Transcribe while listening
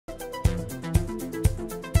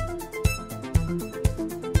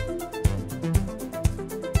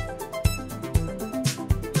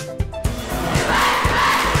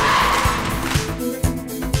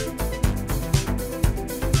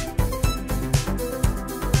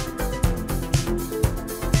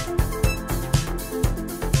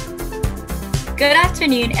Good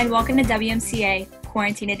afternoon and welcome to WMCA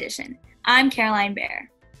Quarantine Edition. I'm Caroline Bear.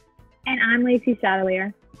 And I'm Lacey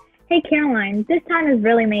Chatelier. Hey Caroline, this time has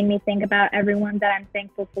really made me think about everyone that I'm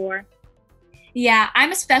thankful for. Yeah,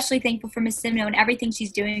 I'm especially thankful for Miss Simno and everything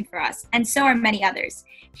she's doing for us, and so are many others.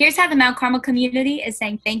 Here's how the Mount Carmel community is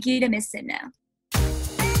saying thank you to Miss Simno.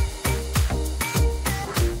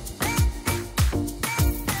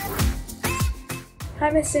 Hi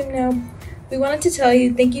Miss Simno. We wanted to tell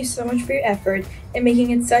you thank you so much for your effort in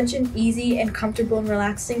making it such an easy and comfortable and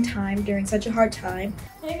relaxing time during such a hard time.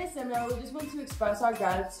 Hey Miss Simno, we just want to express our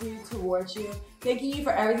gratitude towards you, thanking you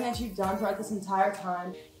for everything that you've done throughout this entire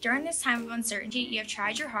time. During this time of uncertainty, you have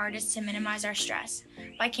tried your hardest to minimize our stress.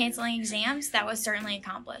 By canceling exams, that was certainly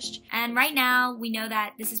accomplished. And right now, we know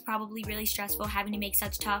that this is probably really stressful having to make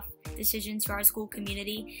such tough decisions for our school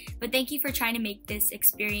community, but thank you for trying to make this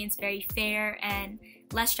experience very fair and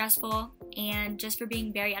less stressful, and just for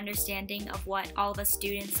being very understanding of what all of us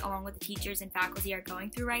students, along with the teachers and faculty, are going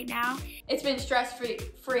through right now. It's been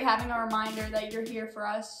stress-free having a reminder that you're here for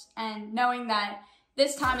us and knowing that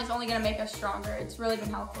this time is only going to make us stronger. It's really been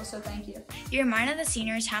helpful, so thank you. You reminded the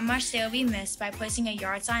seniors how much they will be missed by placing a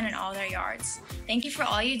yard sign in all their yards. Thank you for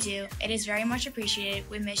all you do. It is very much appreciated.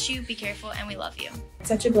 We miss you, be careful, and we love you. It's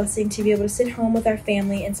such a blessing to be able to sit home with our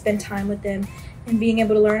family and spend time with them and being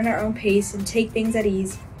able to learn at our own pace and take things at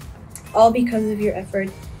ease, all because of your effort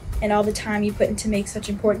and all the time you put in to make such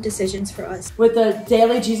important decisions for us. With the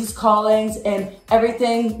daily Jesus callings and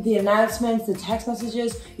everything, the announcements, the text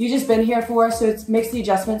messages, you've just been here for us, so it makes the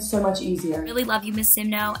adjustments so much easier. Really love you, Miss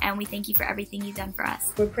Simno, and we thank you for everything you've done for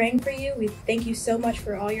us. We're praying for you. We thank you so much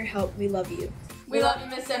for all your help. We love you. We love you,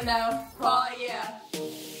 Miss Simno. Oh, yeah.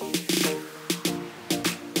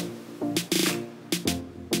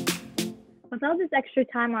 With all this extra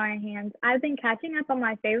time on our hands, I've been catching up on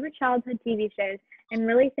my favorite childhood TV shows and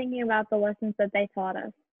really thinking about the lessons that they taught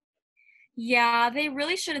us. Yeah, they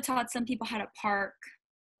really should have taught some people how to park.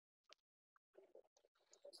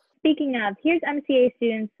 Speaking of, here's MCA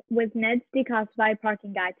students with Ned's Declassified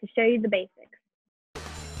Parking Guide to show you the basics.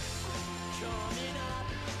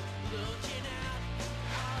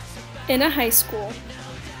 In a high school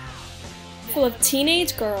full of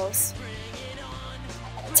teenage girls,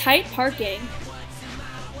 tight parking,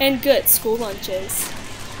 and good school lunches.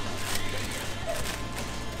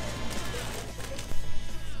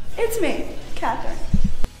 It's me, Catherine.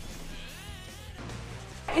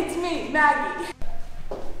 It's me, Maggie.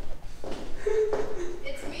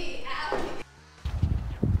 It's me, Allie.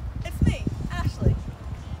 It's me, Ashley.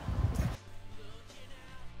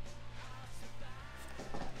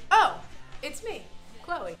 Oh, it's me,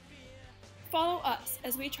 Chloe. Follow us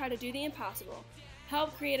as we try to do the impossible.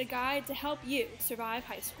 Help create a guide to help you survive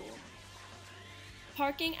high school.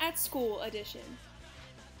 Parking at School Edition.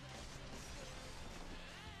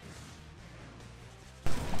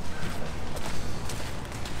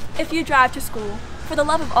 If you drive to school, for the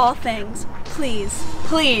love of all things, please,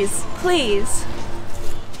 please, please,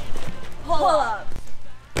 pull up.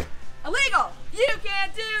 Illegal! You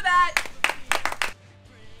can't do that!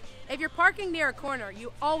 If you're parking near a corner,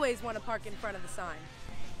 you always want to park in front of the sign.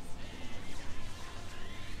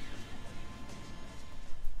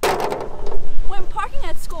 When parking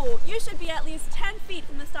at school, you should be at least 10 feet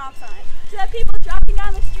from the stop sign so that people driving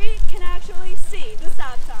down the street can actually see the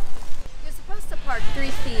stop sign. You're supposed to park 3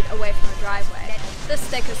 feet away from the driveway. This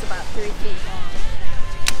stick is about 3 feet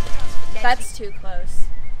long. That's too close.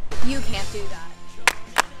 You can't do that.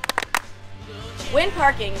 When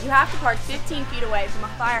parking, you have to park 15 feet away from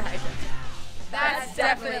a fire hydrant. That's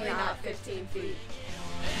definitely not 15 feet.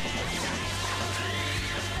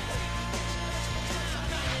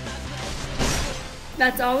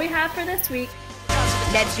 That's all we have for this week.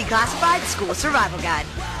 Ned's Declassified School Survival Guide.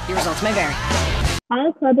 Your results may vary.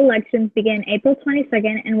 All club elections begin April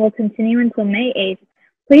 22nd and will continue until May 8th.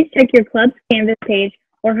 Please check your club's Canvas page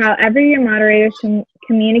or however your moderators can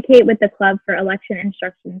communicate with the club for election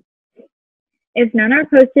instructions. If none are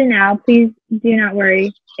posted now, please do not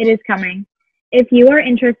worry. It is coming. If you are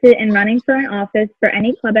interested in running for an office for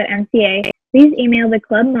any club at MCA, please email the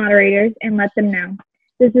club moderators and let them know.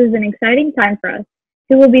 This is an exciting time for us.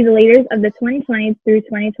 Who will be the leaders of the 2020 through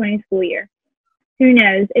 2020 school year? Who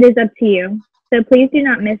knows? It is up to you. So please do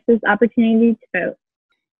not miss this opportunity to vote.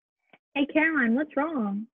 Hey Caroline, what's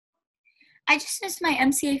wrong? I just miss my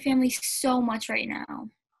MCA family so much right now.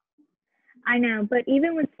 I know, but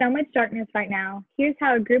even with so much darkness right now, here's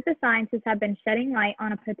how a group of scientists have been shedding light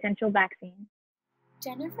on a potential vaccine.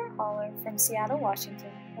 Jennifer Haller from Seattle,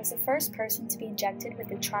 Washington, was the first person to be injected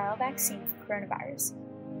with a trial vaccine for coronavirus.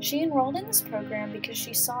 She enrolled in this program because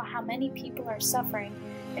she saw how many people are suffering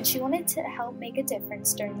and she wanted to help make a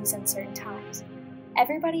difference during these uncertain times.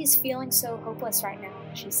 Everybody is feeling so hopeless right now,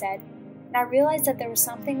 she said, and I realized that there was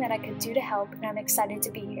something that I could do to help, and I'm excited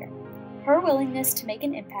to be here. Her willingness to make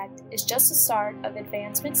an impact is just the start of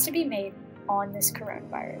advancements to be made on this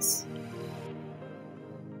coronavirus.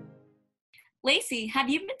 Lacey, have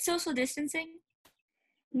you been social distancing?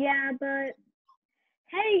 Yeah, but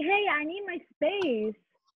hey, I need my space.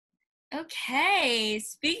 Okay,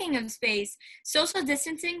 speaking of space, social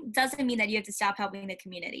distancing doesn't mean that you have to stop helping the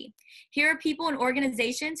community. Here are people and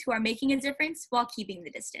organizations who are making a difference while keeping the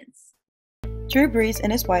distance. Drew Brees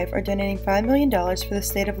and his wife are donating $5 million for the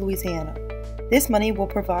state of Louisiana. This money will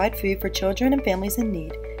provide food for children and families in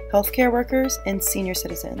need, healthcare workers, and senior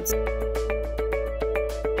citizens.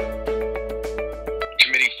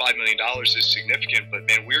 Committing $5 million is significant, but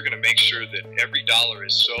man, we're going to make sure that every dollar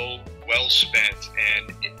is so well spent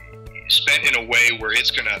and spent in a way where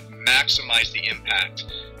it's going to maximize the impact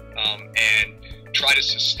and try to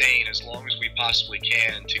sustain as long as we possibly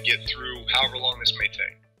can to get through however long this may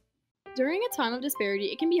take. During a time of disparity,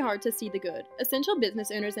 it can be hard to see the good. Essential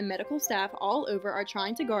business owners and medical staff all over are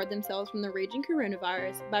trying to guard themselves from the raging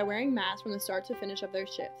coronavirus by wearing masks from the start to finish of their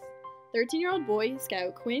shifts. 13-year-old Boy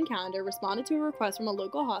Scout Quinn Calendar responded to a request from a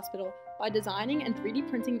local hospital by designing and 3D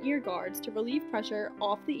printing ear guards to relieve pressure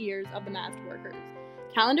off the ears of the masked workers.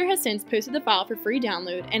 Calendar has since posted the file for free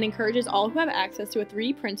download and encourages all who have access to a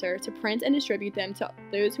 3D printer to print and distribute them to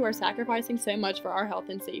those who are sacrificing so much for our health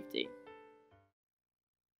and safety.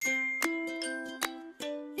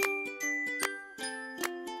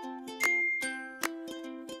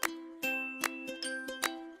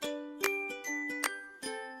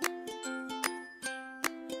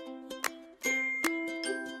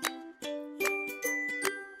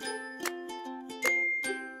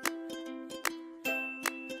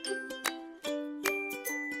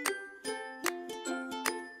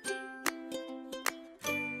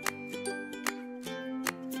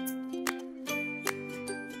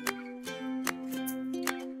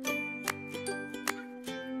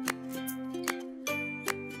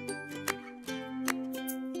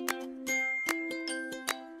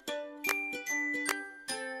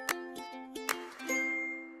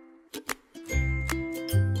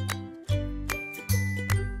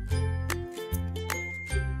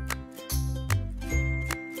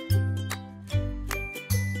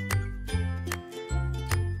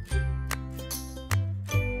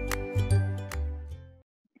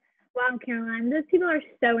 Wow, Caroline, those people are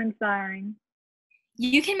so inspiring.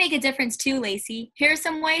 You can make a difference too, Lacey. Here are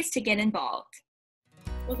some ways to get involved.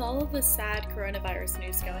 With all of the sad coronavirus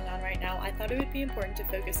news going on right now, I thought it would be important to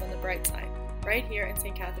focus on the bright side, right here in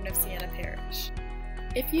St. Catherine of Siena Parish.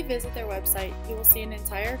 If you visit their website, you will see an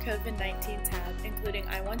entire COVID-19 tab, including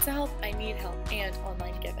I Want to Help, I Need Help, and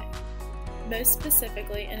online giving. Most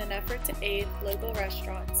specifically, in an effort to aid local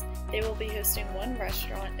restaurants, they will be hosting one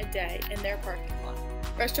restaurant a day in their parking lot.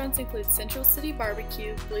 Restaurants include Central City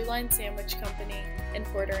Barbecue, Blue Line Sandwich Company, and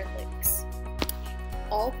Porter and Lakes.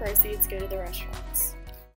 All proceeds go to the restaurants.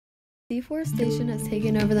 Deforestation has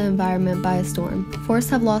taken over the environment by a storm.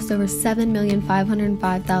 Forests have lost over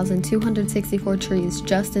 7,505,264 trees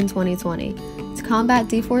just in 2020. To combat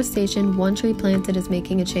deforestation, One Tree Planted is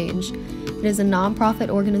making a change. It is a non-profit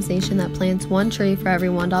organization that plants one tree for every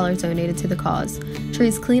 $1 donated to the cause.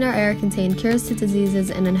 Trees clean our air, contain cures to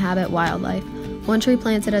diseases, and inhabit wildlife. One Tree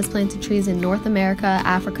Planted has planted trees in North America,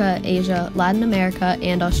 Africa, Asia, Latin America,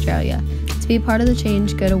 and Australia. To be part of the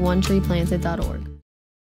change, go to onetreeplanted.org.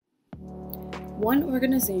 One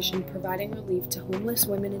organization providing relief to homeless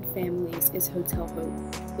women and families is Hotel Hope.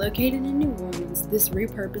 Located in New Orleans, this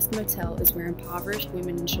repurposed motel is where impoverished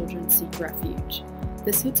women and children seek refuge.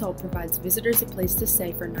 This hotel provides visitors a place to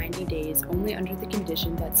stay for 90 days only under the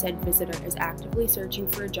condition that said visitor is actively searching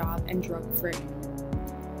for a job and drug-free.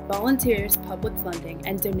 Volunteers, public funding,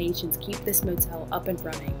 and donations keep this motel up and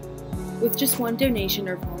running. With just one donation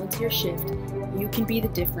or volunteer shift, you can be the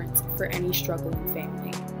difference for any struggling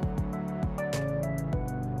family.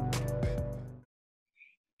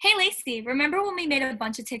 Hey Lacey, remember when we made a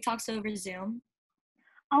bunch of TikToks over Zoom?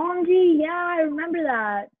 OMG, yeah, I remember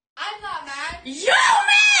that. I'm not mad. Yo,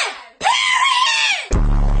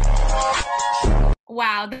 man!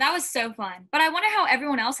 Wow, that was so fun. But I wonder how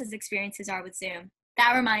everyone else's experiences are with Zoom.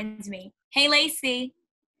 That reminds me. Hey Lacey.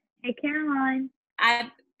 Hey Caroline. I've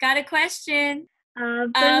got a question.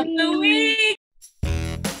 Of the week.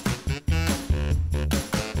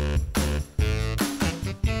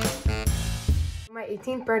 My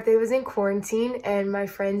 18th birthday was in quarantine, and my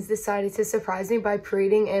friends decided to surprise me by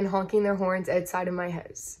parading and honking their horns outside of my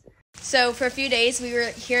house. So for a few days, we were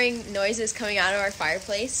hearing noises coming out of our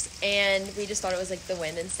fireplace, and we just thought it was like the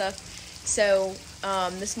wind and stuff. So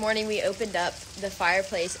this morning we opened up the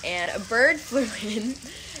fireplace, and a bird flew in,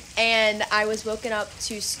 and I was woken up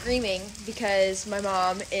to screaming because my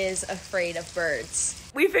mom is afraid of birds.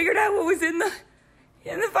 We figured out what was in the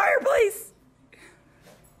fireplace.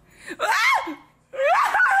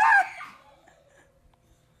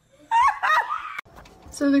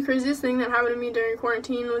 So the craziest thing that happened to me during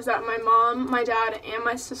quarantine was that my mom, my dad, and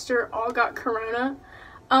my sister all got corona.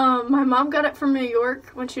 My mom got it from New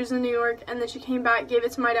York when she was in New York, and then she came back, gave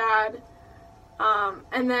it to my dad,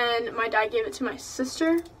 and then my dad gave it to my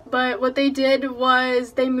sister. But what they did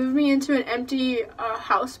was they moved me into an empty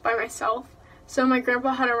house by myself. So my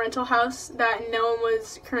grandpa had a rental house that no one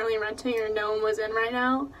was currently renting or no one was in right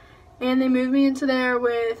now. And they moved me into there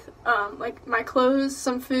with like my clothes,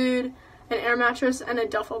 some food, an air mattress, and a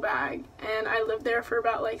duffel bag. And I lived there for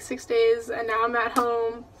about like 6 days, and now I'm at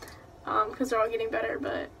home because they're all getting better.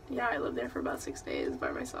 But yeah, I lived there for about 6 days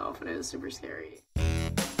by myself, and it was super scary.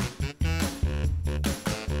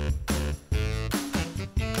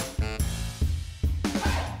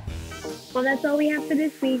 Well, that's all we have for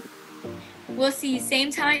this week. We'll see you same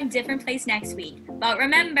time, different place next week. But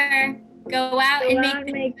remember, go out and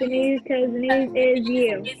make the news, because the news is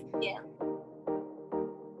you.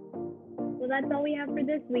 Well, that's all we have for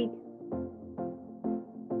this week.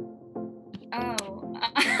 Oh,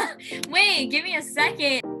 wait, give me a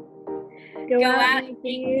second. Go out and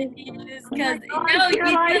make the news, because no, you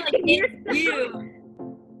feel like it's you.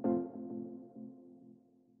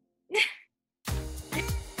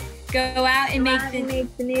 Go out and make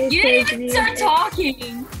the news. You didn't even start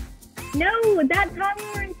talking. No, that's how we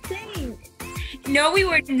were in sync. No, we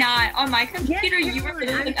were not. On my computer, yes, you were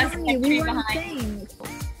literally a century behind.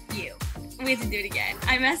 You. We have to do it again.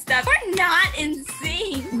 I messed up. We're not in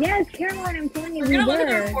sync. Yes, Caroline, I'm telling you, we were. Look at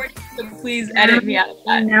the recording, so please edit me out of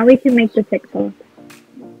that. Now we can make the TikTok.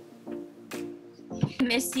 We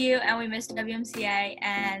missed you, and we missed WMCA,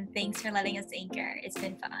 and thanks for letting us anchor. It's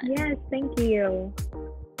been fun. Yes, thank you.